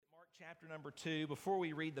chapter number 2. Before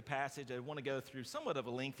we read the passage, I want to go through somewhat of a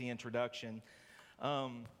lengthy introduction.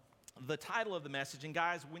 The title of the message, and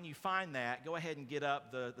guys, when you find that, go ahead and get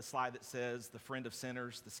up the slide that says The Friend of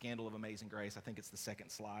Sinners, The Scandal of Amazing Grace. I think it's the second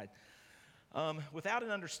slide. Without an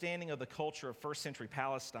understanding of the culture of first century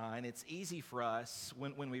Palestine, it's easy for us,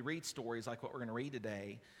 when we read stories like what we're going to read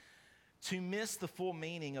today, to miss the full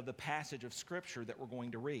meaning of the passage of Scripture that we're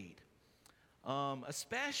going to read.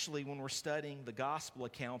 Especially when we're studying the gospel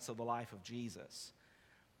accounts of the life of Jesus.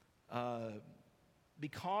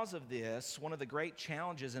 Because of this, one of the great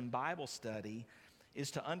challenges in Bible study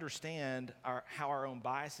is to understand how our own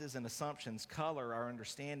biases and assumptions color our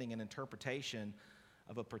understanding and interpretation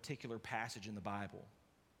of a particular passage in the Bible.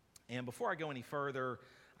 And before I go any further,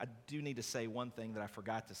 I do need to say one thing that I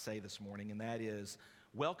forgot to say this morning, and that is,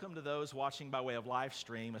 welcome to those watching by way of live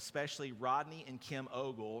stream, especially Rodney and Kim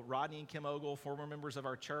Ogle. Rodney and Kim Ogle, former members of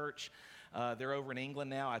our church. They're over in England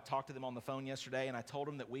now. I talked to them on the phone yesterday, and I told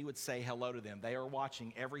them that we would say hello to them. They are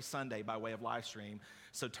watching every Sunday by way of live stream.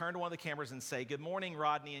 So turn to one of the cameras and say, good morning,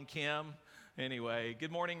 Rodney and Kim. Anyway,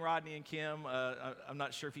 good morning, Rodney and Kim. I'm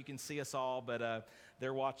not sure if you can see us all, but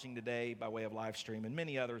they're watching today by way of live stream, and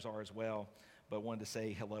many others are as well. But wanted to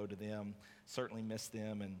say hello to them. Certainly miss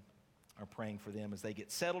them and are praying for them as they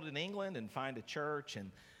get settled in England and find a church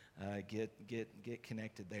and get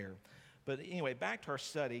connected there. But anyway, back to our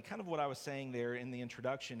study. Kind of what I was saying there in the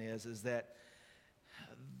introduction is that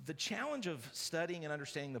the challenge of studying and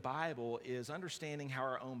understanding the Bible is understanding how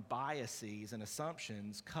our own biases and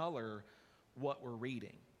assumptions color what we're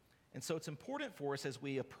reading. And so it's important for us as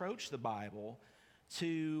we approach the Bible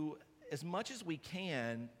to, as much as we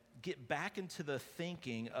can, get back into the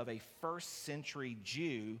thinking of a first century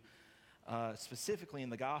Jew, specifically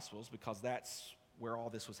in the Gospels, because that's where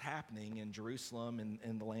all this was happening in Jerusalem and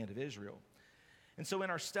in the land of Israel. And so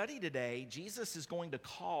in our study today, Jesus is going to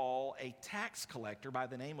call a tax collector by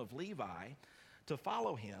the name of Levi to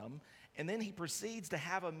follow him, and then he proceeds to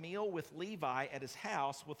have a meal with Levi at his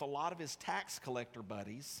house with a lot of his tax collector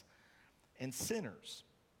buddies and sinners.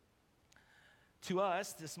 To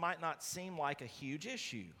us, this might not seem like a huge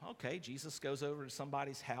issue. Okay, Jesus goes over to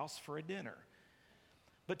somebody's house for a dinner.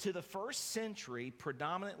 But to the first century,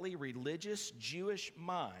 predominantly religious Jewish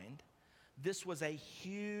mind, this was a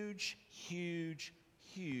huge, huge,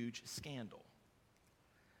 huge scandal.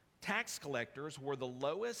 Tax collectors were the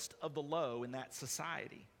lowest of the low in that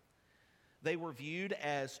society. They were viewed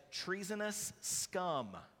as treasonous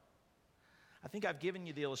scum. I think I've given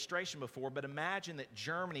you the illustration before, but imagine that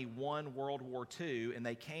Germany won World War II and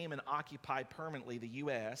they came and occupied permanently the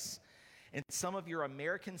U.S., and some of your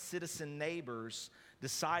American citizen neighbors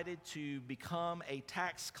decided to become a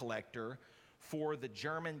tax collector for the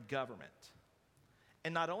German government.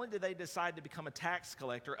 And not only did they decide to become a tax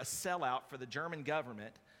collector, a sellout for the German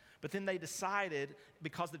government, but then they decided,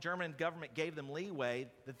 because the German government gave them leeway,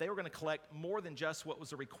 that they were going to collect more than just what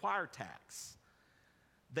was a required tax.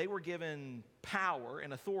 They were given power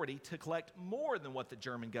and authority to collect more than what the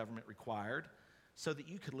German government required so that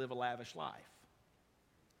you could live a lavish life.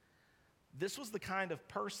 This was the kind of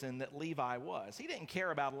person that Levi was. He didn't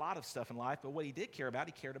care about a lot of stuff in life, but what he did care about,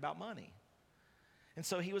 he cared about money. And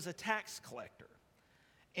so he was a tax collector.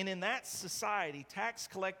 And in that society, tax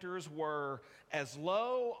collectors were as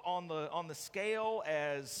low on the scale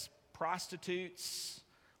as prostitutes,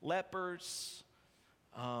 lepers,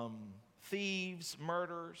 thieves,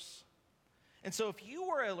 murderers. And so if you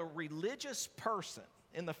were a religious person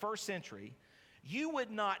in the first century, you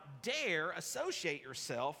would not dare associate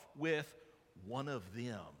yourself with one of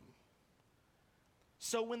them.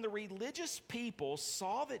 So when the religious people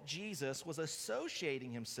saw that Jesus was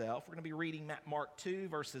associating himself, we're going to be reading Mark 2,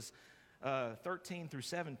 verses 13 through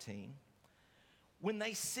 17. When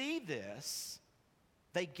they see this,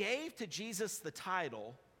 they gave to Jesus the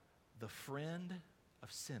title, the Friend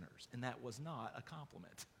of Sinners. And that was not a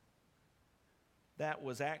compliment. That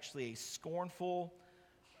was actually a scornful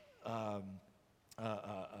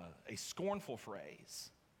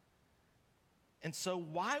phrase. And so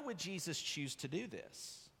why would Jesus choose to do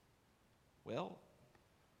this? Well,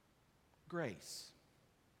 grace.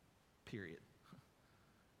 Period.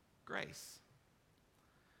 Grace.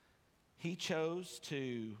 He chose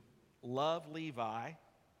to love Levi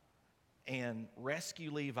and rescue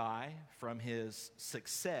Levi from his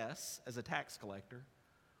success as a tax collector,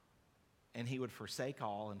 and he would forsake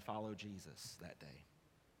all and follow Jesus that day.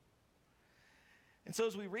 And so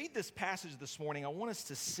as we read this passage this morning, I want us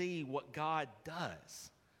to see what God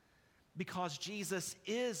does, because Jesus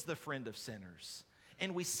is the friend of sinners.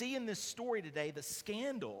 And we see in this story today the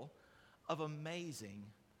scandal of amazing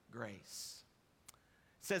grace.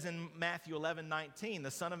 It says in Matthew 11:19,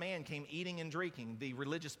 the Son of Man came eating and drinking. The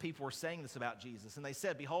religious people were saying this about Jesus. And they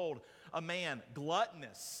said, behold, a man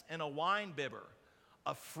gluttonous and a winebibber,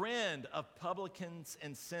 a friend of publicans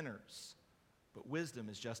and sinners. But wisdom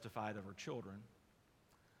is justified of her children.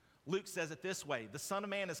 Luke says it this way, the Son of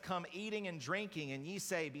Man has come eating and drinking, and ye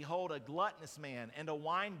say, behold, a gluttonous man and a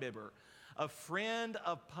winebibber, a friend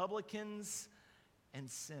of publicans and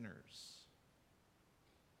sinners.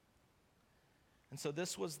 And so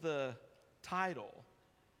this was the title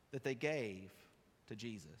that they gave to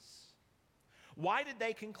Jesus. Why did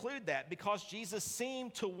they conclude that? Because Jesus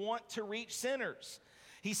seemed to want to reach sinners.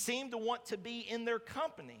 He seemed to want to be in their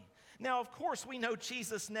company. Now, of course, we know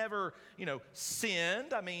Jesus never,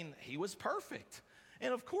 sinned. I mean, he was perfect.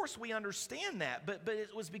 And of course, we understand that. But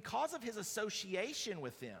it was because of his association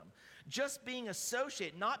with them. Just being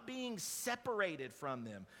associated, not being separated from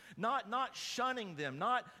them, not shunning them,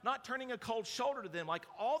 not turning a cold shoulder to them like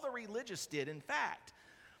all the religious did. In fact,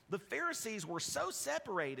 the Pharisees were so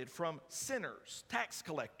separated from sinners, tax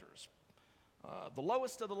collectors, the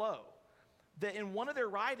lowest of the low, that in one of their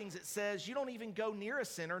writings it says you don't even go near a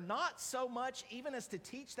sinner, not so much even as to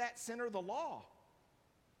teach that sinner the law.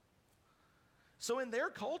 So in their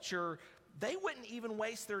culture, they wouldn't even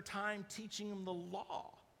waste their time teaching them the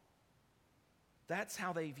law. That's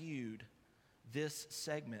how they viewed this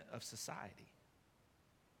segment of society.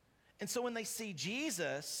 And so when they see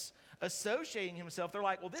Jesus associating himself, they're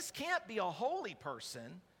like, well, this can't be a holy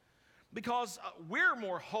person because we're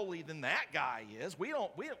more holy than that guy is. We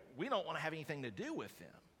don't want to have anything to do with him.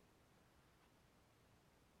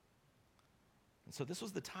 And so this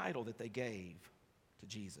was the title that they gave to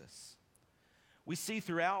Jesus. We see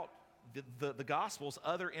throughout the Gospels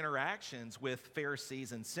other interactions with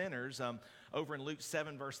Pharisees and sinners. Over in Luke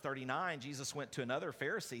 7, verse 39, Jesus went to another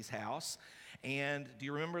Pharisee's house. And do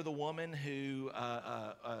you remember the woman who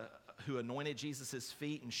anointed Jesus'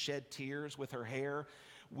 feet and shed tears with her hair?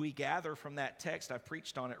 We gather from that text, I've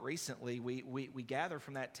preached on it recently, we gather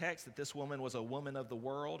from that text that this woman was a woman of the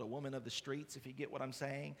world, a woman of the streets, if you get what I'm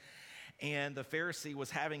saying. And the Pharisee was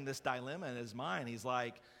having this dilemma in his mind. He's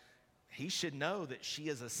like, he should know that she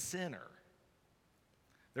is a sinner.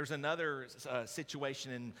 There's another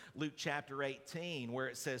situation in Luke chapter 18 where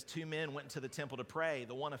it says two men went into the temple to pray,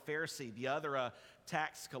 the one a Pharisee, the other a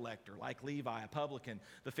tax collector like Levi, a publican.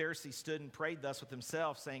 The Pharisee stood and prayed thus with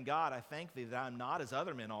himself, saying, God, I thank thee that I am not as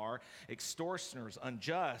other men are, extortioners,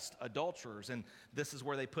 unjust, adulterers. And this is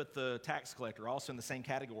where they put the tax collector, also in the same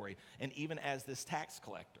category, and even as this tax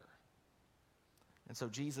collector. And so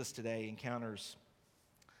Jesus today encounters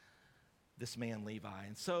this man Levi.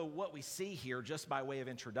 And so what we see here, just by way of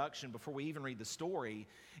introduction, before we even read the story,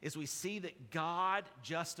 is we see that God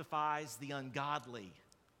justifies the ungodly,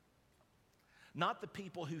 not the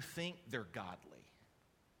people who think they're godly.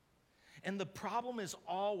 And the problem is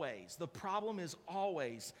always,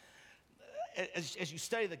 as you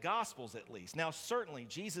study the Gospels at least. Now, certainly,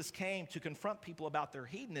 Jesus came to confront people about their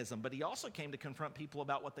hedonism, but he also came to confront people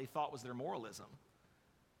about what they thought was their moralism.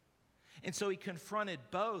 And so he confronted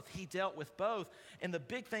both, he dealt with both. And the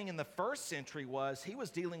big thing in the first century was he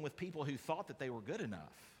was dealing with people who thought that they were good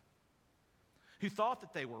enough, who thought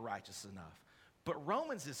that they were righteous enough. But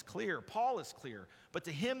Romans is clear, Paul is clear. But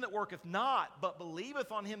to him that worketh not, but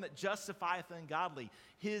believeth on him that justifieth the ungodly,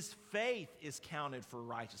 his faith is counted for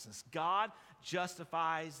righteousness. God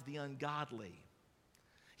justifies the ungodly.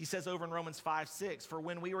 He says over in Romans 5:6, for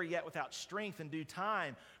when we were yet without strength in due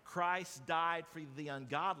time, Christ died for the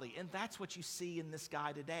ungodly. And that's what you see in this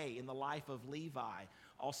guy today, in the life of Levi,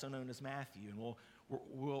 also known as Matthew. And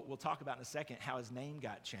we'll talk about in a second how his name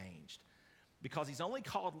got changed. Because he's only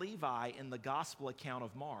called Levi in the gospel account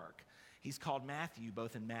of Mark. He's called Matthew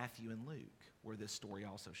both in Matthew and Luke, where this story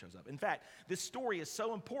also shows up. In fact, this story is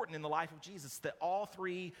so important in the life of Jesus that all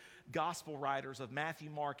three gospel writers of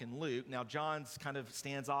Matthew, Mark, and Luke, now John's kind of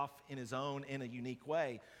stands off in his own in a unique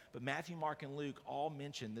way, but Matthew, Mark, and Luke all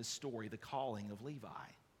mention this story, the calling of Levi,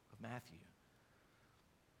 of Matthew,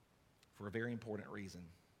 for a very important reason,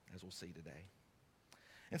 as we'll see today.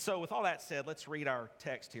 And so with all that said, let's read our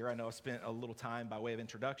text here. I know I spent a little time by way of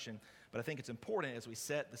introduction, but I think it's important as we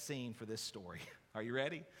set the scene for this story. Are you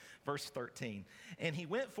ready? Verse 13. And he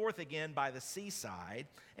went forth again by the seaside,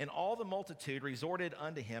 and all the multitude resorted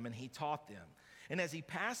unto him, and he taught them. And as he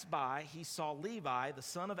passed by, he saw Levi, the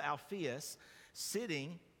son of Alphaeus,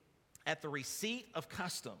 sitting at the receipt of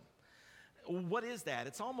custom. What is that?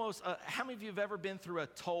 It's almost, how many of you have ever been through a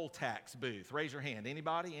toll tax booth? Raise your hand.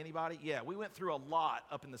 Anybody? Yeah, we went through a lot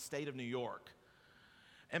up in the state of New York.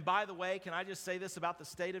 And by the way, can I just say this about the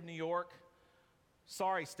state of New York?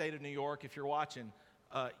 Sorry, state of New York, if you're watching.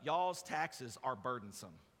 y'all's taxes are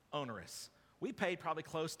burdensome, onerous. We paid probably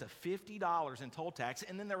close to $50 in toll tax,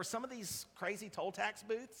 and then there were some of these crazy toll tax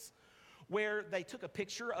booths where they took a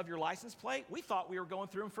picture of your license plate. We thought we were going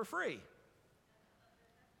through them for free.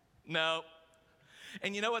 No.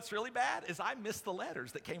 And you know what's really bad is I missed the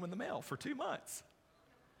letters that came in the mail for 2 months.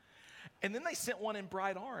 And then they sent one in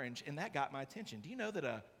bright orange, and that got my attention. Do you know that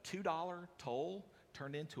a $2 toll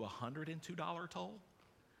turned into a $102 toll?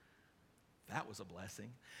 That was a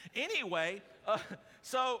blessing. Anyway,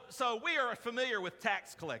 so we are familiar with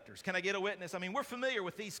tax collectors. Can I get a witness? I mean, we're familiar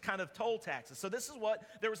with these kind of toll taxes. So this is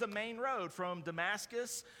there was a main road from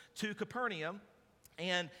Damascus to Capernaum.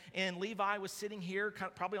 And Levi was sitting here,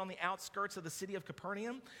 probably on the outskirts of the city of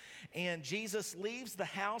Capernaum. And Jesus leaves the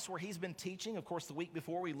house where he's been teaching. Of course, the week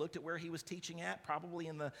before we looked at where he was teaching at, probably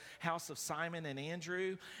in the house of Simon and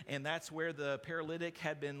Andrew. And that's where the paralytic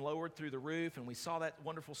had been lowered through the roof. And we saw that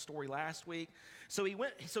wonderful story last week. So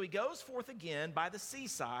he goes forth again by the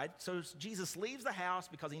seaside. So Jesus leaves the house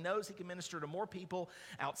because he knows he can minister to more people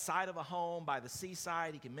outside of a home by the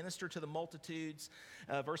seaside. He can minister to the multitudes.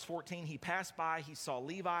 Verse 14, he passed by, he saw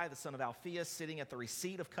Levi, the son of Alphaeus, sitting at the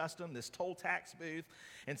receipt of custom, this toll tax booth,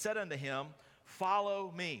 and said unto him,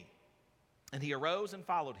 "Follow me." And he arose and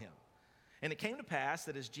followed him. And it came to pass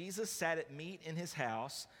that as Jesus sat at meat in his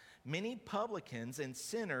house, many publicans and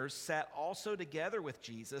sinners sat also together with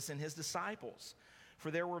Jesus and his disciples.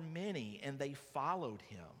 For there were many, and they followed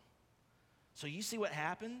him. So you see what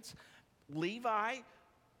happens? Levi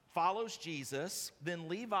follows Jesus, then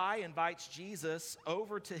Levi invites Jesus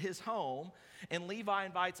over to his home, and Levi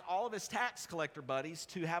invites all of his tax collector buddies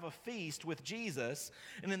to have a feast with Jesus.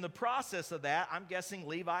 And in the process of that, I'm guessing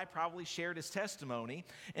Levi probably shared his testimony.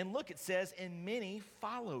 And look, it says, and many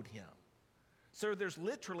followed him. So there's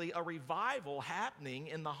literally a revival happening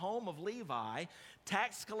in the home of Levi.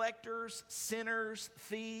 Tax collectors, sinners,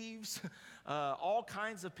 thieves, all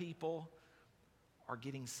kinds of people are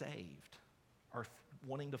getting saved, are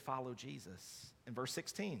wanting to follow Jesus. In verse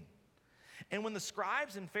 16, and when the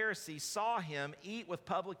scribes and Pharisees saw him eat with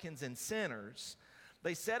publicans and sinners,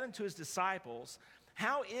 they said unto his disciples,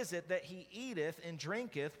 how is it that he eateth and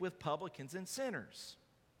drinketh with publicans and sinners?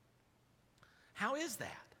 How is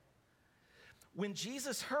that? When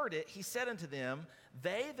Jesus heard it, he said unto them,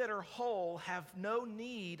 they that are whole have no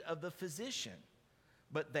need of the physician,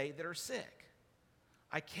 but they that are sick.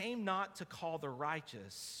 I came not to call the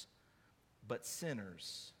righteous, but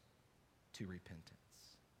sinners to repentance.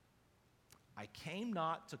 I came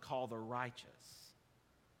not to call the righteous,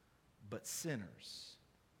 but sinners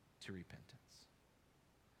to repentance.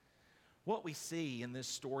 What we see in this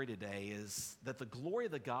story today is that the glory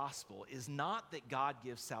of the gospel is not that God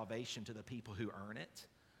gives salvation to the people who earn it,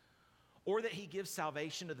 or that he gives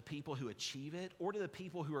salvation to the people who achieve it, or to the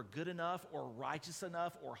people who are good enough or righteous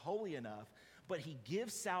enough or holy enough, but he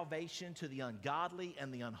gives salvation to the ungodly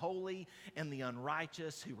and the unholy and the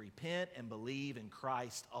unrighteous who repent and believe in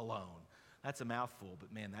Christ alone. That's a mouthful,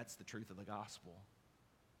 but man, that's the truth of the gospel.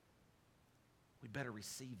 We better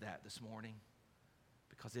receive that this morning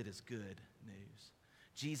because it is good news.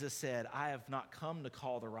 Jesus said, I have not come to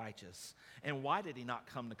call the righteous. And why did he not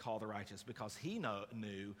come to call the righteous? Because he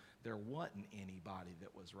knew there wasn't anybody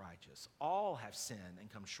that was righteous. All have sinned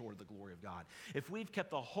and come short of the glory of God. If we've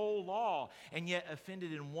kept the whole law and yet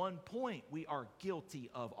offended in one point, we are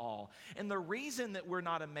guilty of all. And the reason that we're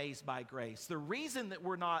not amazed by grace, the reason that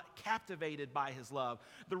we're not captivated by his love,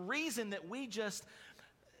 the reason that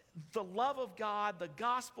the love of God, the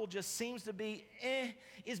gospel just seems to be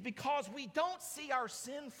is because we don't see our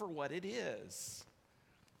sin for what it is.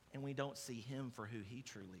 And we don't see him for who he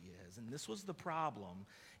truly is. And this was the problem,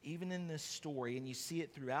 even in this story, and you see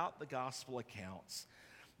it throughout the gospel accounts,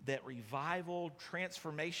 that revival,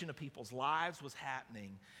 transformation of people's lives was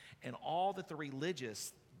happening, and all that the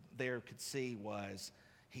religious there could see was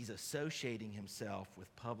he's associating himself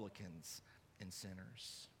with publicans and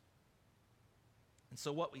sinners. And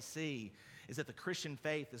so what we see is that the Christian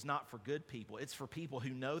faith is not for good people. It's for people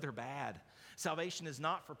who know they're bad. Salvation is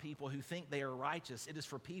not for people who think they are righteous. It is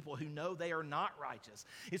for people who know they are not righteous.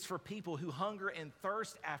 It's for people who hunger and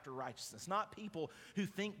thirst after righteousness, not people who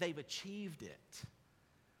think they've achieved it.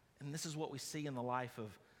 And this is what we see in the life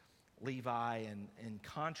of Levi, and in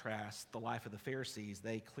contrast, the life of the Pharisees.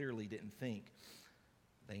 They clearly didn't think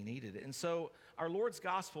they needed it. And so our Lord's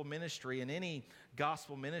gospel ministry, and any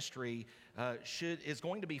gospel ministry is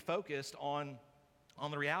going to be focused on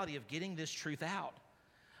the reality of getting this truth out,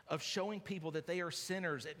 of showing people that they are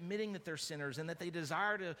sinners, admitting that they're sinners, and that they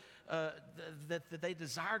desire that they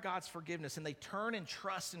desire God's forgiveness, and they turn and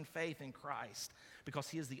trust in faith in Christ because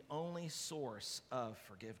he is the only source of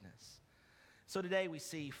forgiveness. So today we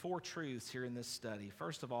see 4 truths here in this study.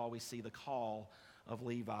 First of all, we see the call of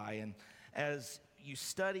Levi. And as you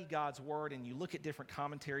study God's word and you look at different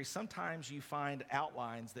commentaries, sometimes you find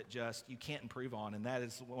outlines that just you can't improve on, and that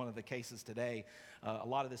is one of the cases today. A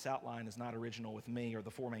lot of this outline is not original with me, or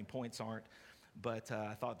the 4 main points aren't, but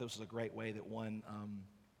I thought this was a great way that one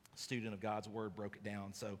student of God's word broke it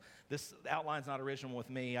down. So this outline's not original with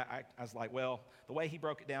me. I was like, well, the way he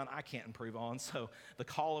broke it down, I can't improve on. So the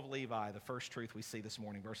call of Levi, the first truth we see this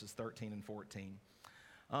morning, verses 13 and 14.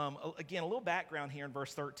 Again, a little background here in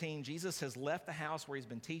verse 13. Jesus has left the house where he's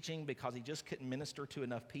been teaching because he just couldn't minister to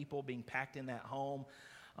enough people being packed in that home.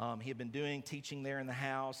 He had been teaching there in the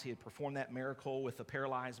house. He had performed that miracle with the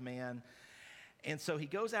paralyzed man. And so he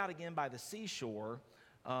goes out again by the seashore.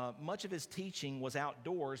 Much of his teaching was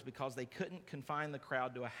outdoors because they couldn't confine the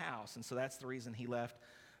crowd to a house. And so that's the reason he left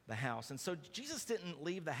the house. And so Jesus didn't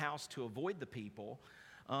leave the house to avoid the people,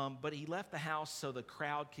 but he left the house so the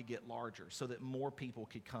crowd could get larger, so that more people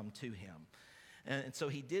could come to him. And so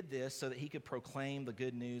he did this so that he could proclaim the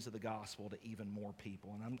good news of the gospel to even more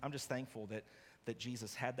people. And I'm just thankful that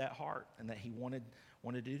Jesus had that heart and that he wanted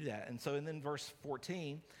to do that. And so and then verse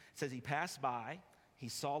 14, it says he passed by. He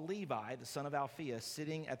saw Levi, the son of Alphaeus,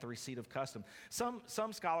 sitting at the receipt of custom.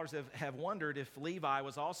 Some scholars have wondered if Levi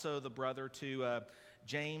was also the brother to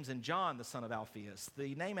James and John, the son of Alphaeus.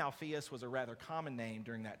 The name Alphaeus was a rather common name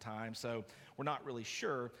during that time, so we're not really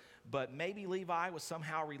sure. But maybe Levi was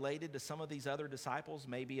somehow related to some of these other disciples,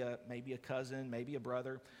 maybe a cousin, maybe a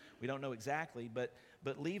brother. We don't know exactly, but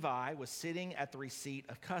Levi was sitting at the receipt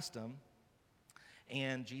of custom,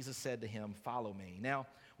 and Jesus said to him, "Follow me." Now,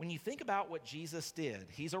 when you think about what Jesus did,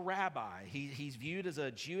 he's a rabbi. He's viewed as a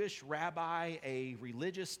Jewish rabbi, a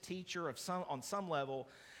religious teacher on some level.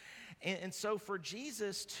 And so for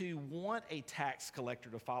Jesus to want a tax collector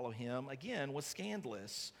to follow him, again, was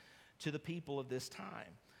scandalous to the people of this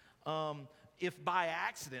time. If by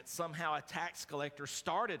accident somehow a tax collector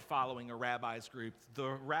started following a rabbi's group, the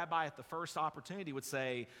rabbi at the first opportunity would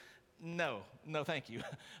say, No, thank you.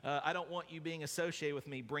 I don't want you being associated with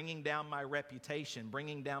me, bringing down my reputation,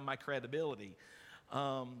 bringing down my credibility.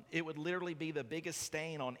 It would literally be the biggest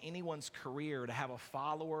stain on anyone's career to have a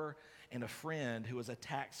follower and a friend who was a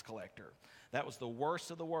tax collector. That was the worst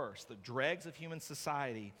of the worst, the dregs of human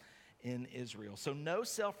society in Israel. So no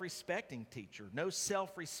self-respecting teacher, no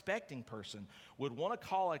self-respecting person would want to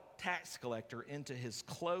call a tax collector into his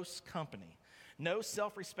close company. No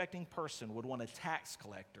self-respecting person would want a tax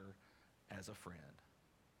collector as a friend.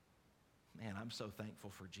 Man, I'm so thankful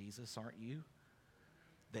for Jesus, aren't you?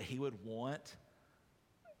 That he would want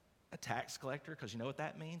a tax collector, because you know what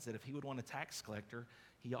that means? That if he would want a tax collector,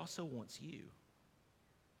 he also wants you.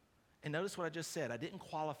 And notice what I just said. I didn't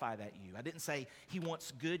qualify that you. I didn't say he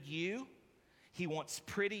wants good you. He wants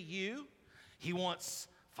pretty you. He wants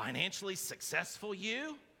financially successful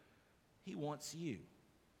you. He wants you.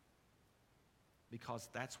 Because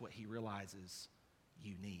that's what he realizes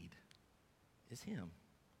you need, is him.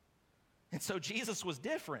 And so Jesus was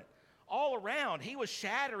different. All around, he was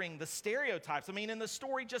shattering the stereotypes. I mean, in the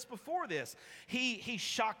story just before this, he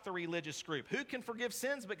shocked the religious group. Who can forgive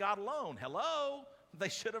sins but God alone? Hello? They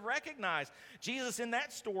should have recognized. Jesus, in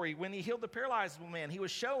that story, when he healed the paralyzed man, he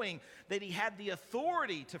was showing that he had the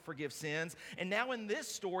authority to forgive sins. And now in this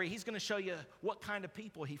story, he's going to show you what kind of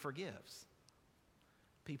people he forgives.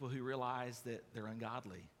 People who realize that they're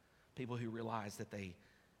ungodly. People who realize that they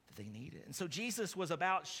need it. And so Jesus was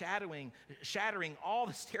about shattering all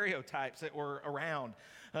the stereotypes that were around.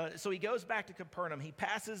 So he goes back to Capernaum. He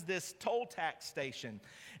passes this toll tax station.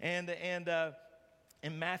 And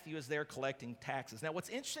Matthew is there collecting taxes. Now, what's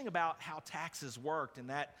interesting about how taxes worked in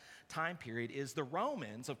that time period is the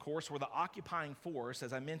Romans, of course, were the occupying force,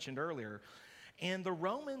 as I mentioned earlier. And the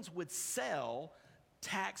Romans would sell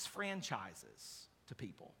tax franchises to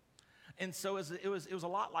people. And so it was a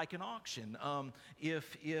lot like an auction.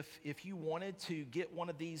 If you wanted to get one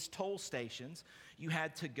of these toll stations, you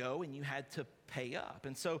had to go and you had to pay up.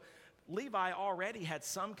 And so Levi already had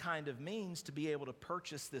some kind of means to be able to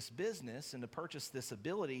purchase this business and to purchase this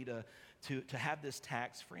ability to have this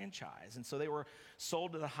tax franchise. And so they were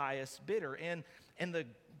sold to the highest bidder. And the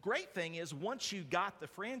great thing is, once you got the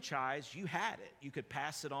franchise, you had it. You could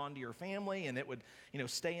pass it on to your family, and it would,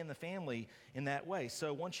 stay in the family in that way.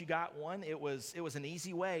 So once you got one, it was an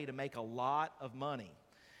easy way to make a lot of money.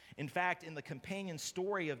 In fact, in the companion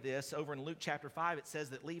story of this, over in Luke chapter 5, it says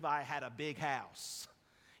that Levi had a big house.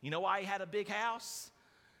 You know why he had a big house?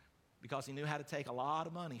 Because he knew how to take a lot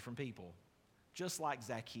of money from people, just like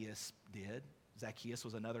Zacchaeus did. Zacchaeus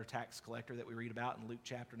was another tax collector that we read about in Luke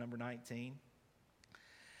chapter number 19.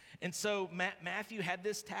 And so Matthew had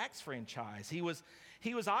this tax franchise. He was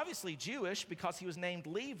obviously Jewish because he was named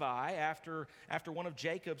Levi after one of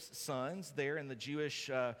Jacob's sons there in the Jewish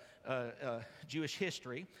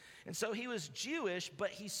history. And so he was Jewish,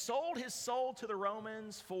 but he sold his soul to the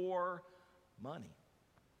Romans for money.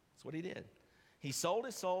 That's what he did. He sold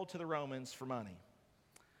his soul to the Romans for money.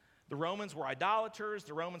 The Romans were idolaters.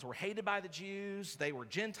 The Romans were hated by the Jews. They were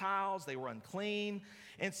Gentiles. They were unclean.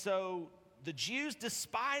 And so the Jews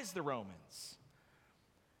despised the Romans.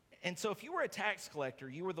 And so if you were a tax collector,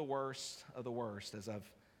 you were the worst of the worst, as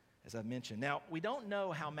I've mentioned. Now, we don't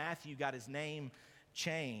know how Matthew got his name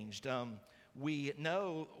changed. We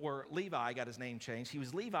know where Levi got his name changed. He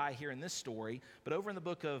was Levi here in this story, but over in the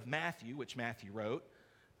book of Matthew, which Matthew wrote,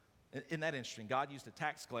 isn't that interesting? God used a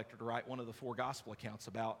tax collector to write one of the 4 gospel accounts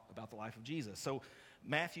about the life of Jesus. So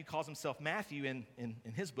Matthew calls himself Matthew in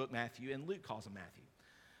his book, Matthew, and Luke calls him Matthew.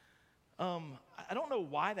 I don't know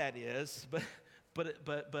why that is,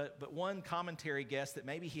 but one commentary guessed that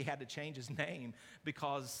maybe he had to change his name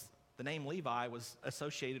because the name Levi was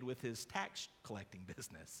associated with his tax collecting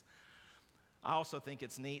business. I also think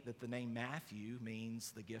it's neat that the name Matthew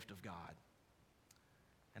means the gift of God.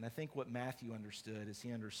 And I think what Matthew understood is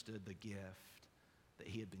he understood the gift that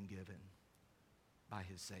he had been given by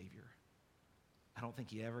his Savior. I don't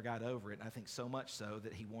think he ever got over it, and I think so much so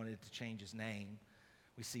that he wanted to change his name.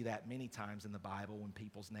 We see that many times in the Bible when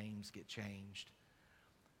people's names get changed.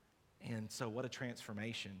 And so what a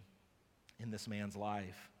transformation in this man's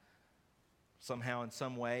life. Somehow, in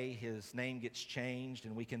some way, his name gets changed,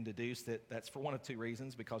 and we can deduce that that's for one of 2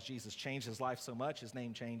 reasons: because Jesus changed his life so much, his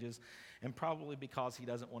name changes, and probably because he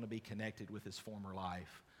doesn't want to be connected with his former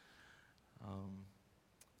life.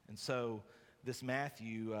 And so this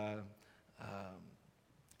Matthew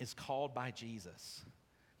is called by Jesus.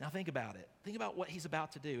 Now think about it. Think about what he's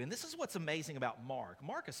about to do. And this is what's amazing about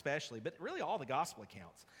Mark especially, but really all the gospel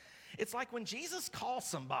accounts. It's like when Jesus calls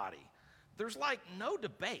somebody, there's like no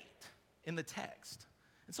debate in the text.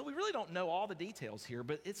 And so we really don't know all the details here,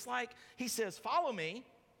 but it's like he says, "Follow me,"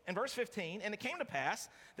 in verse 15, and it came to pass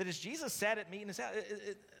that as Jesus sat at meat in his house,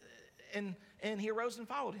 and he arose and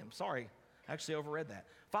followed him. Sorry, I actually overread that.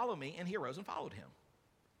 "Follow me," and he arose and followed him.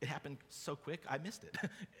 It happened so quick, I missed it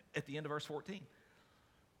at the end of verse 14.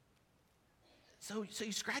 So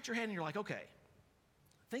you scratch your head and you're like, okay,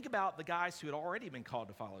 think about the guys who had already been called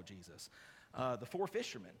to follow Jesus, the 4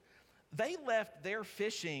 fishermen. They left their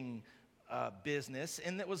fishing business,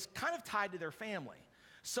 and it was kind of tied to their family.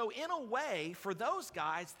 So in a way, for those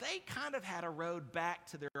guys, they kind of had a road back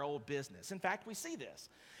to their old business. In fact, we see this.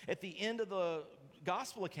 At the end of the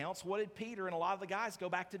gospel accounts, what did Peter and a lot of the guys go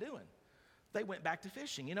back to doing? They went back to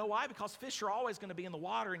fishing. You know why? Because fish are always going to be in the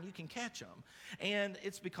water and you can catch them. And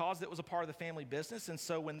it's because it was a part of the family business. And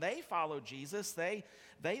so when they followed Jesus, they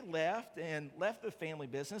left the family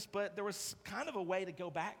business, but there was kind of a way to go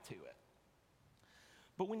back to it.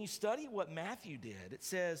 But when you study what Matthew did, it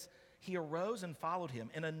says he arose and followed him.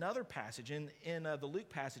 In another passage, in the Luke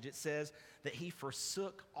passage, it says that he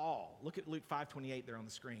forsook all. Look at Luke 5:28 there on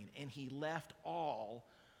the screen. And he left all,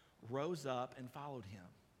 rose up, and followed him.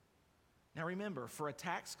 Now remember, for a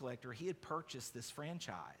tax collector, he had purchased this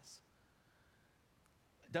franchise.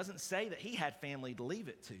 It doesn't say that he had family to leave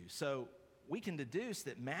it to. So we can deduce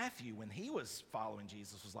that Matthew, when he was following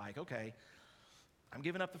Jesus, was like, okay, I'm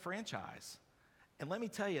giving up the franchise. And let me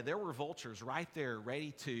tell you, there were vultures right there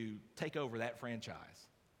ready to take over that franchise.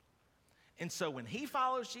 And so when he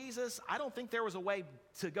follows Jesus, I don't think there was a way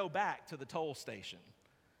to go back to the toll station.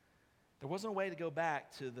 There wasn't a way to go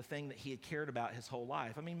back to the thing that he had cared about his whole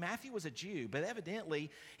life. I mean, Matthew was a Jew, but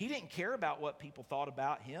evidently he didn't care about what people thought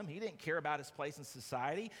about him. He didn't care about his place in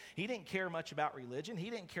society. He didn't care much about religion.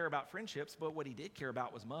 He didn't care about friendships, but what he did care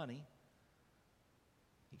about was money.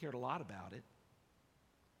 He cared a lot about it.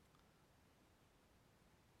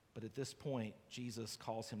 But at this point, Jesus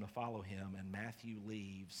calls him to follow him, and Matthew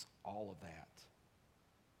leaves all of that.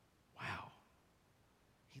 Wow.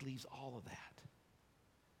 He leaves all of that.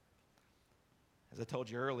 As I told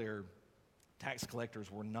you earlier, tax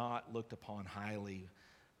collectors were not looked upon highly.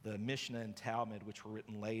 The Mishnah and Talmud, which were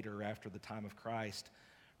written later after the time of Christ,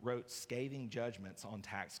 wrote scathing judgments on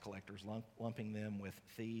tax collectors, lumping them with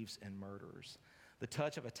thieves and murderers. The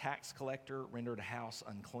touch of a tax collector rendered a house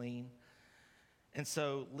unclean. And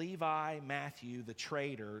so Levi, Matthew, the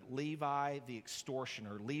traitor, Levi, the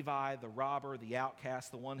extortioner, Levi, the robber, the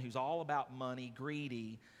outcast, the one who's all about money,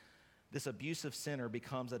 greedy, this abusive sinner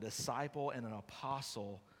becomes a disciple and an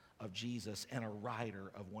apostle of Jesus and a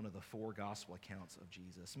writer of one of the 4 gospel accounts of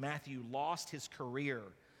Jesus. Matthew lost his career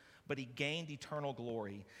but he gained eternal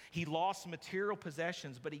glory. He lost material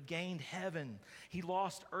possessions, but he gained heaven. He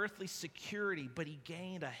lost earthly security, but he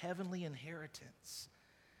gained a heavenly inheritance.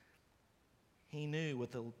 He knew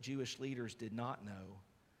what the Jewish leaders did not know.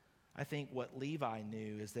 I think what Levi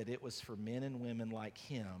knew is that it was for men and women like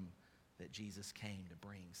him that Jesus came to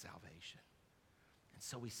bring salvation. And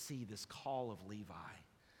so we see this call of Levi.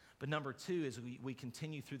 But number two, as we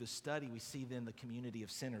continue through the study, we see then the community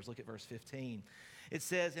of sinners. Look at verse 15. It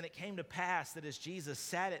says, "And it came to pass that as Jesus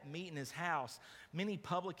sat at meat in his house, many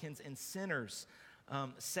publicans and sinners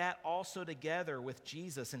sat also together with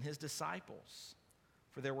Jesus and his disciples.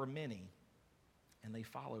 For there were many, and they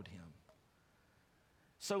followed him."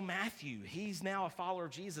 So Matthew, he's now a follower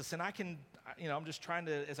of Jesus. And I'm just trying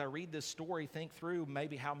to, as I read this story, think through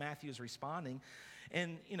maybe how Matthew is responding.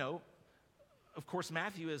 And, of course,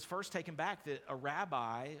 Matthew is first taken back that a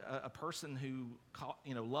rabbi, a person who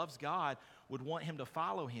loves God, would want him to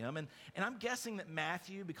follow him. And I'm guessing that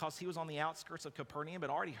Matthew, because he was on the outskirts of Capernaum, had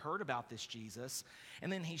already heard about this Jesus. And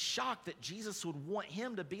then he's shocked that Jesus would want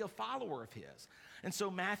him to be a follower of his. And so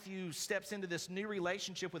Matthew steps into this new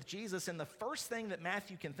relationship with Jesus. And the first thing that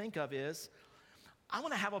Matthew can think of is, I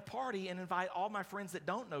want to have a party and invite all my friends that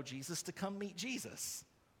don't know Jesus to come meet Jesus.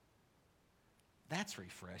 That's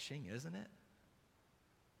refreshing, isn't it?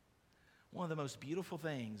 One of the most beautiful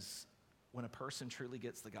things when a person truly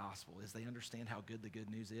gets the gospel is they understand how good the good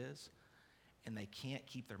news is, and they can't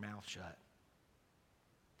keep their mouth shut.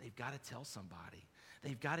 They've got to tell somebody.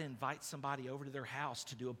 They've got to invite somebody over to their house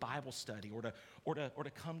to do a Bible study or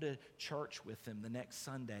to come to church with them the next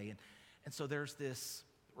Sunday. And so there's this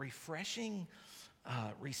refreshing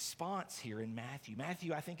response here in Matthew.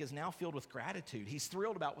 Matthew, I think, is now filled with gratitude. He's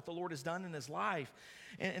thrilled about what the Lord has done in his life.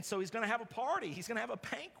 And so he's going to have a party. He's going to have a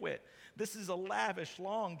banquet. This is a lavish,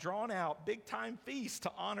 long, drawn-out, big-time feast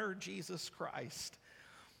to honor Jesus Christ.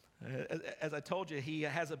 As I told you, he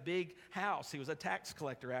has a big house. He was a tax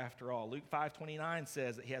collector after all. Luke 5:29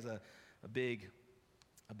 says that he has a big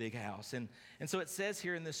house. And so it says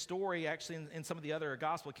here in this story, actually in some of the other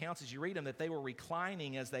gospel accounts, as you read them, that they were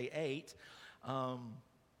reclining as they ate.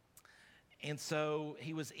 And so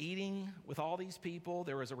he was eating with all these people.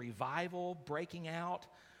 There was a revival breaking out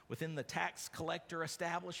within the tax collector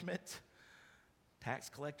establishment. Tax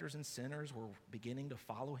collectors and sinners were beginning to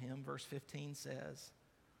follow him, verse 15 says.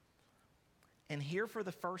 And here for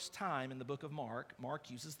the first time in the book of Mark, Mark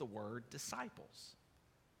uses the word disciples.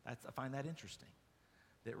 I find that interesting.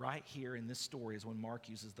 That right here in this story is when Mark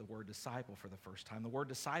uses the word disciple for the first time. The word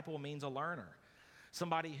disciple means a learner.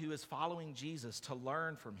 Somebody who is following Jesus to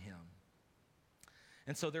learn from him.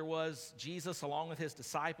 And so there was Jesus along with his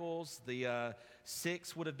disciples. The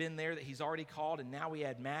 6 would have been there that he's already called, and now we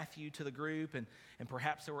add Matthew to the group, and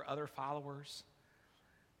perhaps there were other followers.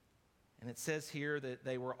 And it says here that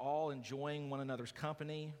they were all enjoying one another's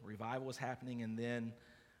company. Revival was happening, and then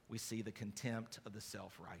we see the contempt of the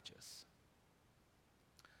self-righteous.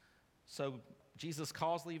 So Jesus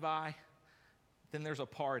calls Levi, then there's a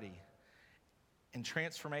party. And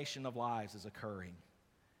transformation of lives is occurring.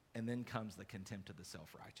 And then comes the contempt of the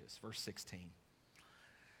self-righteous. Verse 16.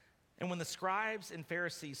 "And when the scribes and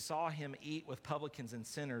Pharisees saw him eat with publicans and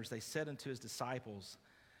sinners, they said unto his disciples,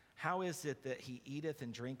 How is it that he eateth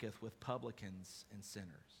and drinketh with publicans and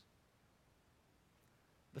sinners?"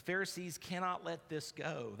 The Pharisees cannot let this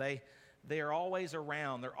go. They are always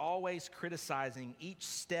around. They're always criticizing each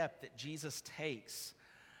step that Jesus takes.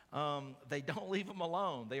 They don't leave him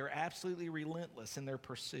alone. They are absolutely relentless in their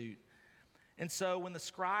pursuit. And so when the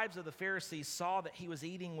scribes of the Pharisees saw that he was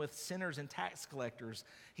eating with sinners and tax collectors,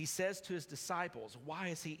 he says to his disciples, "Why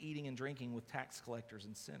is he eating and drinking with tax collectors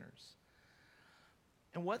and sinners?"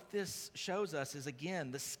 And what this shows us is,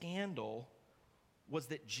 again, the scandal was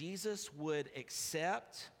that Jesus would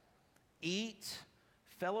accept, eat,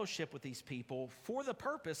 fellowship with these people for the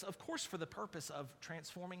purpose of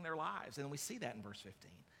transforming their lives. And we see that in verse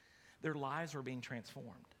 15. Their lives were being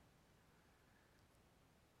transformed.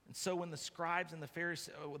 And so when the scribes of the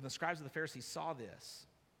Pharisees saw this,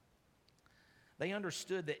 they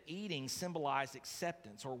understood that eating symbolized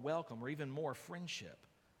acceptance or welcome or even more friendship.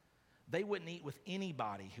 They wouldn't eat with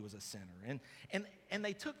anybody who was a sinner. And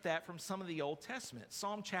they took that from some of the Old Testament.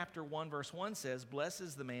 Psalm chapter 1 verse 1 says, "Blessed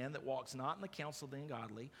is the man that walks not in the counsel of the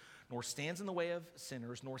ungodly, nor stands in the way of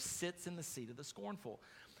sinners, nor sits in the seat of the scornful."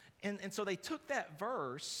 And so they took that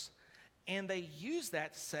verse and they used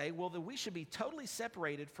that to say, well, that we should be totally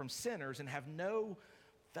separated from sinners and have no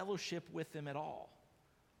fellowship with them at all.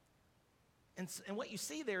 And what you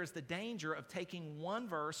see there is the danger of taking one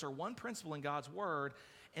verse or one principle in God's word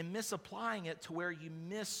and misapplying it to where you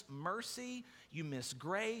miss mercy, you miss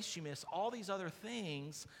grace, you miss all these other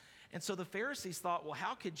things, And so the Pharisees thought, well,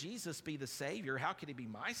 how could Jesus be the Savior? How could he be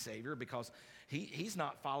my Savior? Because he's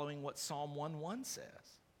not following what Psalm 1:1 says.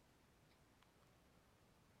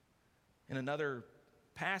 In another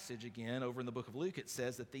passage, again, over in the book of Luke, it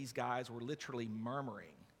says that these guys were literally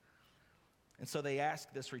murmuring. And so they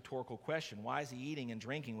ask this rhetorical question, why is he eating and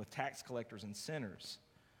drinking with tax collectors and sinners?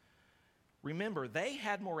 Remember, they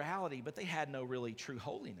had morality, but they had no really true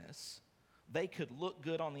holiness. They could look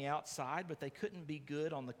good on the outside, but they couldn't be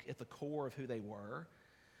good at the core of who they were.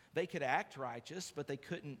 They could act righteous, but they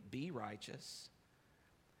couldn't be righteous.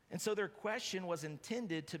 And so their question was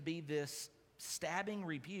intended to be this stabbing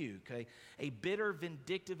rebuke, a bitter,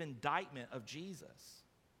 vindictive indictment of Jesus.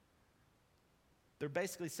 They're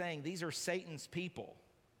basically saying these are Satan's people.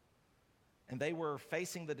 And they were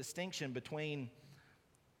facing the distinction between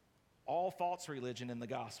all false religion and the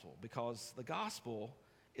gospel, because the gospel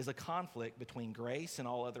is a conflict between grace and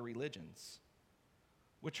all other religions,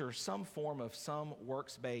 which are some form of some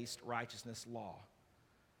works-based righteousness law.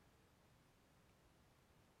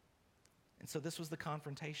 And so this was the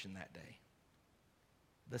confrontation that day.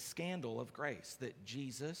 The scandal of grace, that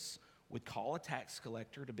Jesus would call a tax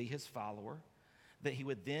collector to be his follower, that he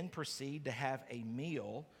would then proceed to have a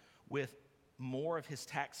meal with more of his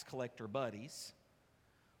tax collector buddies.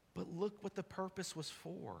 But look what the purpose was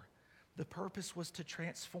for. The purpose was to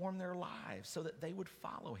transform their lives so that they would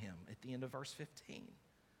follow him at the end of verse 15.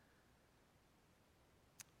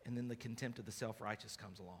 And then the contempt of the self-righteous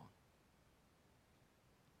comes along.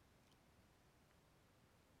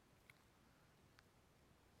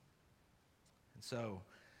 And so,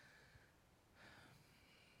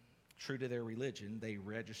 true to their religion, they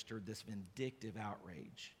registered this vindictive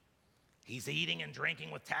outrage. He's eating and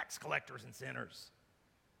drinking with tax collectors and sinners.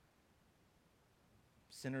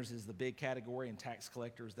 Sinners is the big category, and tax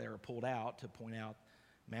collectors there are pulled out to point out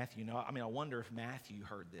Matthew. I wonder if Matthew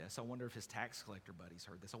heard this. I wonder if his tax collector buddies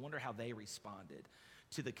heard this. I wonder how they responded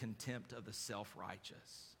to the contempt of the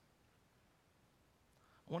self-righteous.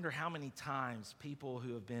 I wonder how many times people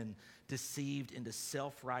who have been deceived into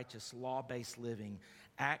self-righteous, law-based living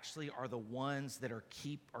actually are the ones that are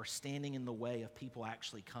standing in the way of people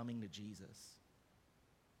actually coming to Jesus.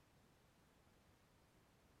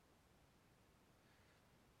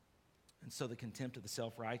 And so the contempt of the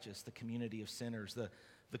self-righteous, the community of sinners,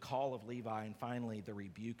 the call of Levi, and finally the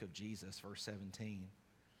rebuke of Jesus, verse 17.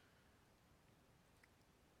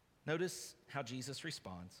 Notice how Jesus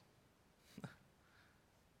responds.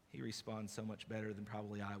 He responds so much better than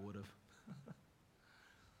probably I would have.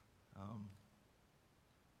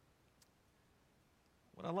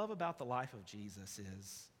 What I love about the life of Jesus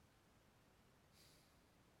is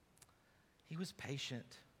he was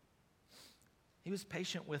patient. He was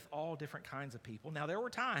patient with all different kinds of people. Now, there were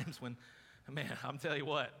times when, man, I'm telling you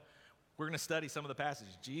what, we're going to study some of the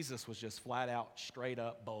passages. Jesus was just flat out, straight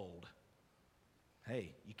up bold.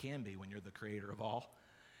 Hey, you can be when you're the creator of all.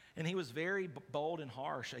 And he was very bold and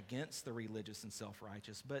harsh against the religious and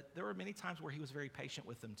self-righteous, but there were many times where he was very patient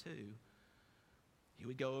with them too. He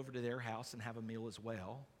would go over to their house and have a meal as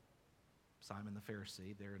well. Simon the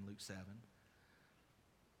Pharisee there in Luke 7.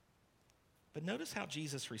 But notice how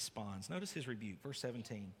Jesus responds. Notice his rebuke, verse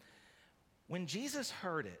 17. When Jesus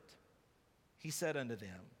heard it, he said unto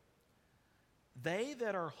them, they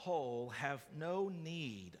that are whole have no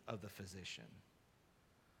need of the physician,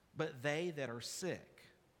 but they that are sick.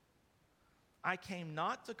 I came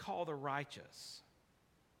not to call the righteous,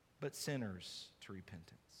 but sinners to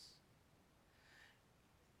repentance.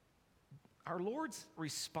 Our Lord's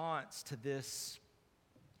response to this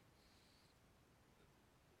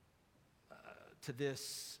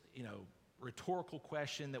rhetorical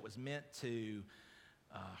question that was meant to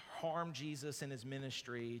harm Jesus in his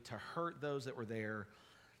ministry, to hurt those that were there,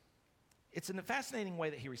 it's in a fascinating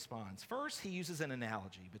way that he responds. First, he uses an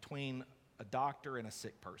analogy between a doctor and a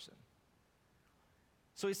sick person.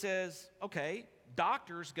 So he says, okay,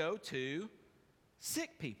 doctors go to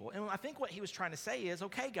sick people. And I think what he was trying to say is,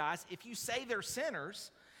 okay, guys, if you say they're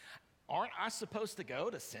sinners, aren't I supposed to go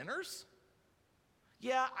to sinners?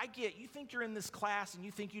 Yeah, I get, you think you're in this class and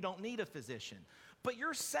you think you don't need a physician. But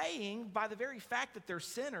you're saying, by the very fact that they're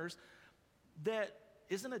sinners, that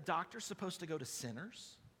isn't a doctor supposed to go to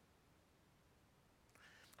sinners?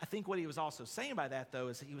 I think what he was also saying by that, though,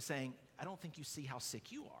 is that he was saying, I don't think you see how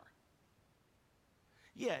sick you are.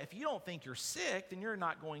 Yeah, if you don't think you're sick, then you're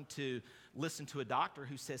not going to listen to a doctor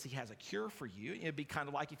who says he has a cure for you. It'd be kind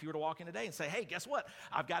of like if you were to walk in today and say, hey, guess what?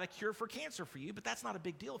 I've got a cure for cancer for you, but that's not a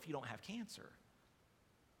big deal if you don't have cancer.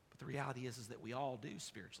 But the reality is that we all do,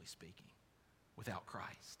 spiritually speaking, without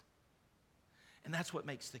Christ. And that's what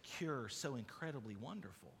makes the cure so incredibly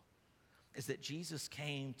wonderful. is that Jesus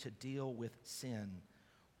came to deal with sin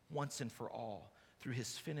once and for all through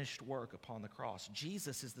his finished work upon the cross.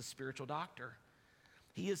 Jesus is the spiritual doctor.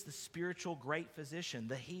 He is the spiritual great physician,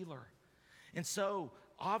 the healer. And so,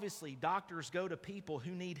 obviously, doctors go to people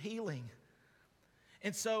who need healing.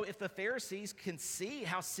 And so, if the Pharisees can see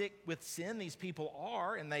how sick with sin these people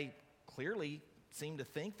are, and they clearly seem to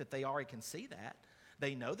think that they already can see that,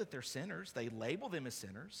 they know that they're sinners, they label them as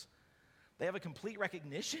sinners, they have a complete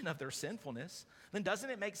recognition of their sinfulness, then doesn't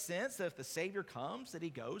it make sense that if the Savior comes, that he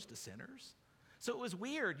goes to sinners? So it was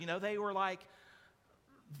weird, they were like,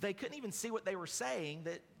 they couldn't even see what they were saying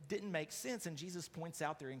that didn't make sense, and Jesus points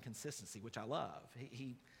out their inconsistency, which I love.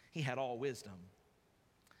 He had all wisdom.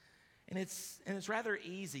 And it's rather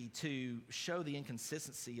easy to show the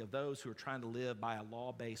inconsistency of those who are trying to live by a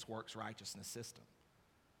law-based works righteousness system.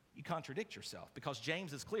 You contradict yourself because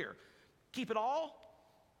James is clear. Keep it all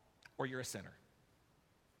or you're a sinner.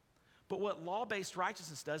 But what law-based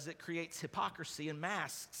righteousness does is it creates hypocrisy and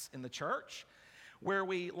masks in the church where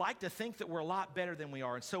we like to think that we're a lot better than we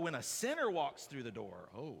are. And so when a sinner walks through the door,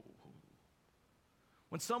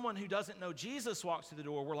 when someone who doesn't know Jesus walks through the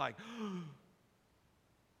door, we're like,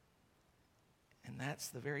 and that's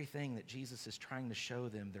the very thing that Jesus is trying to show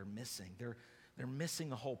them they're missing. They're missing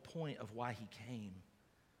the whole point of why he came.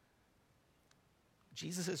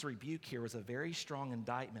 Jesus' rebuke here was a very strong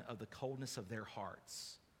indictment of the coldness of their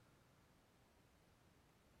hearts.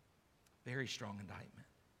 Very strong indictment.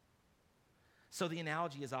 So the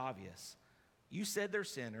analogy is obvious. You said they're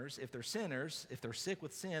sinners. If they're sinners, if they're sick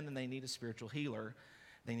with sin, then they need a spiritual healer.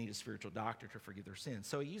 They need a spiritual doctor to forgive their sins.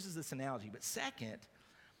 So he uses this analogy. But second,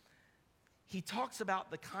 he talks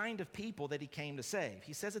about the kind of people that he came to save.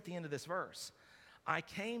 He says at the end of this verse, I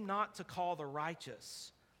came not to call the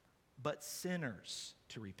righteous, but sinners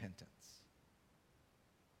to repentance.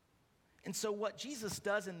 And so what Jesus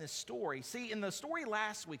does in this story, see, in the story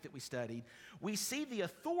last week that we studied, we see the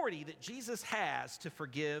authority that Jesus has to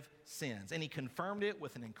forgive sins. And he confirmed it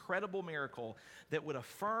with an incredible miracle that would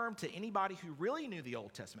affirm to anybody who really knew the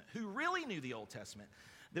Old Testament,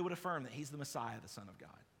 that would affirm that he's the Messiah, the Son of God.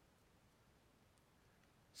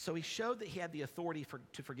 So he showed that he had the authority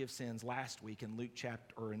to forgive sins last week in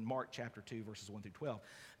Mark chapter 2, verses 1 through 12.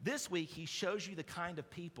 This week, he shows you the kind of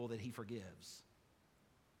people that he forgives.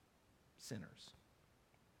 Sinners.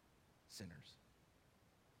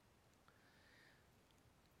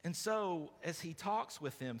 And so, as he talks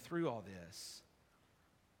with them through all this,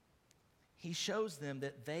 he shows them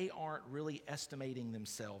that they aren't really estimating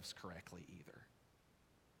themselves correctly either.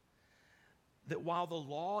 That while the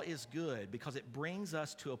law is good because it brings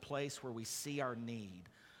us to a place where we see our need,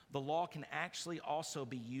 the law can actually also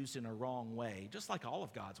be used in a wrong way, just like all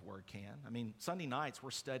of God's word can. I mean, Sunday nights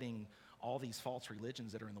we're studying all these false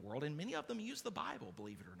religions that are in the world, and many of them use the Bible,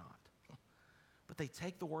 believe it or not. But they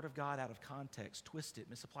take the word of God out of context, twist it,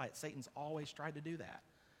 misapply it. Satan's always tried to do that,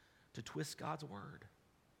 to twist God's word.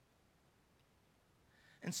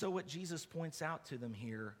 And so what Jesus points out to them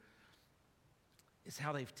here is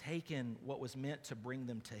how they've taken what was meant to bring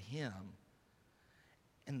them to him,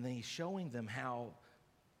 and he's showing them how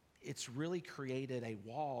it's really created a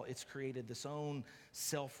wall. It's created this own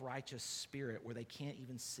self-righteous spirit where they can't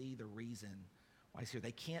even see the reason why he's here.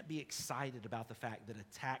 They can't be excited about the fact that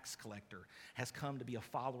a tax collector has come to be a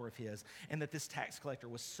follower of his, and that this tax collector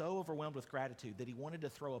was so overwhelmed with gratitude that he wanted to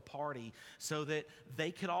throw a party so that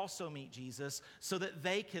they could also meet Jesus, so that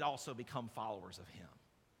they could also become followers of him.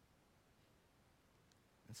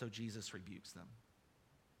 And so Jesus rebukes them.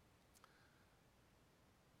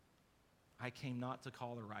 I came not to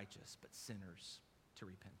call the righteous, but sinners to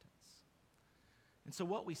repentance. And so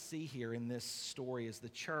what we see here in this story is the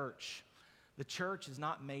church is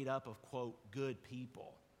not made up of, quote, good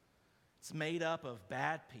people. It's made up of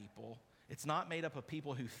bad people. It's not made up of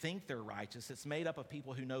people who think they're righteous. It's made up of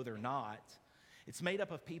people who know they're not. It's made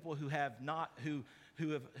up of people who have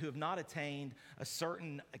not attained a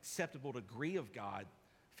certain acceptable degree of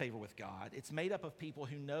favor with God. It's made up of people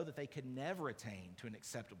who know that they could never attain to an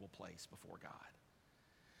acceptable place before God.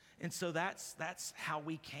 And so that's how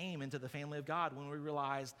we came into the family of God, when we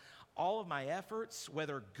realized all of my efforts,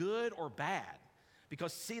 whether good or bad,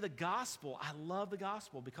 because see, the gospel, I love the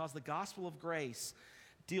gospel because the gospel of grace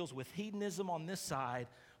deals with hedonism on this side,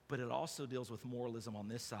 but it also deals with moralism on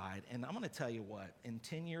this side. And I'm going to tell you what, in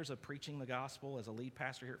 10 years of preaching the gospel as a lead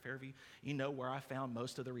pastor here at Fairview, you know where I found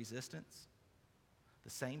most of the resistance? The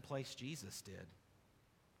same place Jesus did.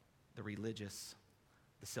 The religious,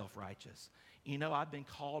 the self-righteous. You know, I've been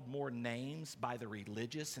called more names by the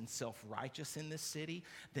religious and self-righteous in this city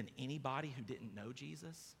than anybody who didn't know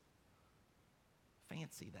Jesus.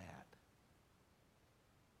 Fancy that.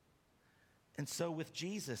 And so with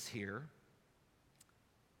Jesus here,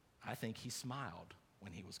 I think he smiled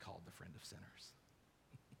when he was called the friend of sinners.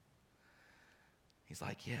 He's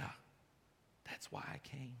like, yeah, that's why I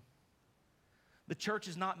came. The church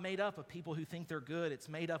is not made up of people who think they're good. It's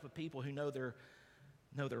made up of people who know they're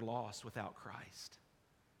lost without Christ.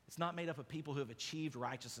 It's not made up of people who have achieved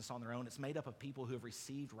righteousness on their own. It's made up of people who have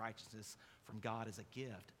received righteousness from God as a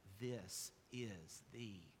gift. This is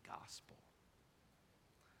the gospel.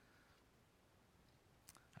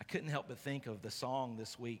 I couldn't help but think of the song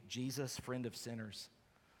this week, Jesus, Friend of Sinners.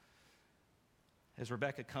 As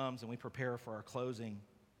Rebecca comes and we prepare for our closing,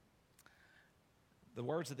 the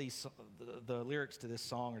words of the lyrics to this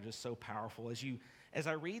song are just so powerful. As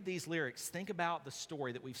I read these lyrics, think about the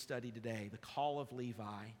story that we've studied today, the call of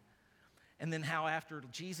Levi, and then how after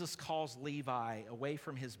Jesus calls Levi away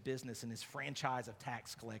from his business and his franchise of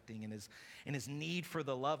tax collecting and his need for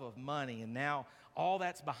the love of money, and now all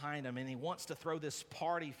that's behind him, and he wants to throw this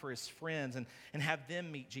party for his friends and have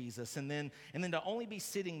them meet Jesus, and then to only be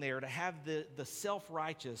sitting there, to have the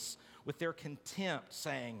self-righteous with their contempt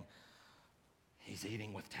saying, he's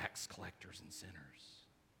eating with tax collectors and sinners.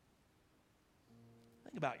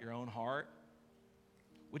 Think about your own heart.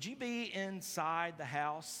 Would you be inside the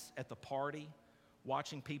house at the party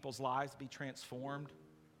watching people's lives be transformed?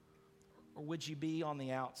 Or would you be on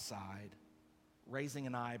the outside raising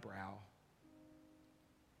an eyebrow,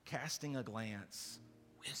 casting a glance,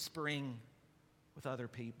 whispering with other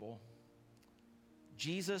people?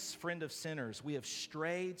 Jesus, friend of sinners, we have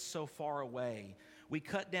strayed so far away. We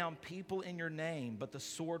cut down people in your name, but the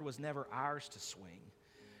sword was never ours to swing.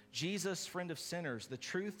 Jesus, friend of sinners, the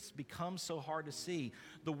truth's become so hard to see.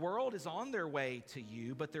 The world is on their way to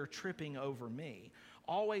you, but they're tripping over me.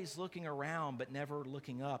 Always looking around, but never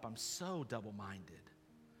looking up. I'm so double-minded.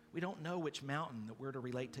 We don't know which mountain that we're to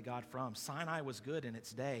relate to God from. Sinai was good in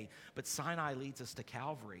its day, but Sinai leads us to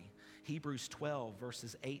Calvary. Hebrews 12,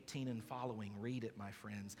 verses 18 and following. Read it, my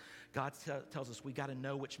friends. God tells us we got to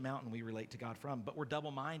know which mountain we relate to God from, but we're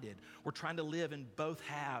double-minded. We're trying to live in both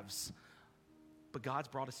halves. But God's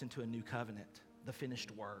brought us into a new covenant, the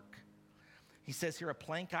finished work. He says here, a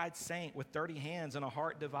plank-eyed saint with dirty hands and a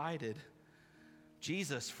heart divided.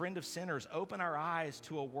 Jesus, friend of sinners, open our eyes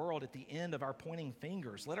to a world at the end of our pointing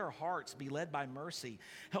fingers. Let our hearts be led by mercy.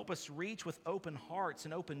 Help us reach with open hearts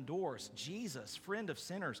and open doors. Jesus, friend of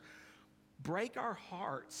sinners, break our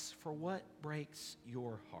hearts for what breaks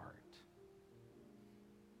your heart.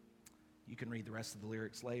 You can read the rest of the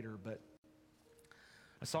lyrics later, but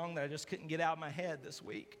a song that I just couldn't get out of my head this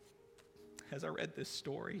week as I read this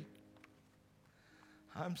story.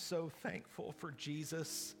 I'm so thankful for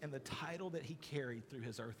Jesus and the title that he carried through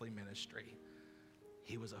his earthly ministry.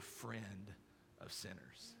 He was a friend of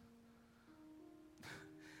sinners.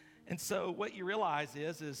 And so what you realize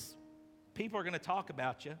is people are going to talk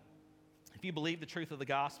about you. If you believe the truth of the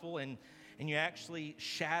gospel and you actually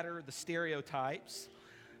shatter the stereotypes,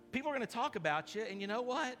 people are going to talk about you, and you know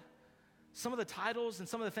what? Some of the titles and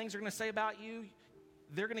some of the things they're going to say about you,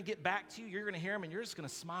 they're going to get back to you. You're going to hear them, and you're just going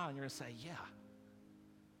to smile, and you're going to say, yeah,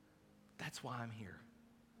 that's why I'm here.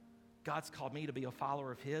 God's called me to be a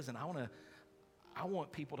follower of his, and I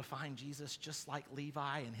want people to find Jesus just like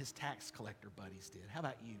Levi and his tax collector buddies did. How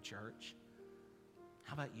about you, church?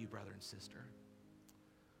 How about you, brother and sister?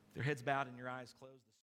 With your heads bowed and your eyes closed.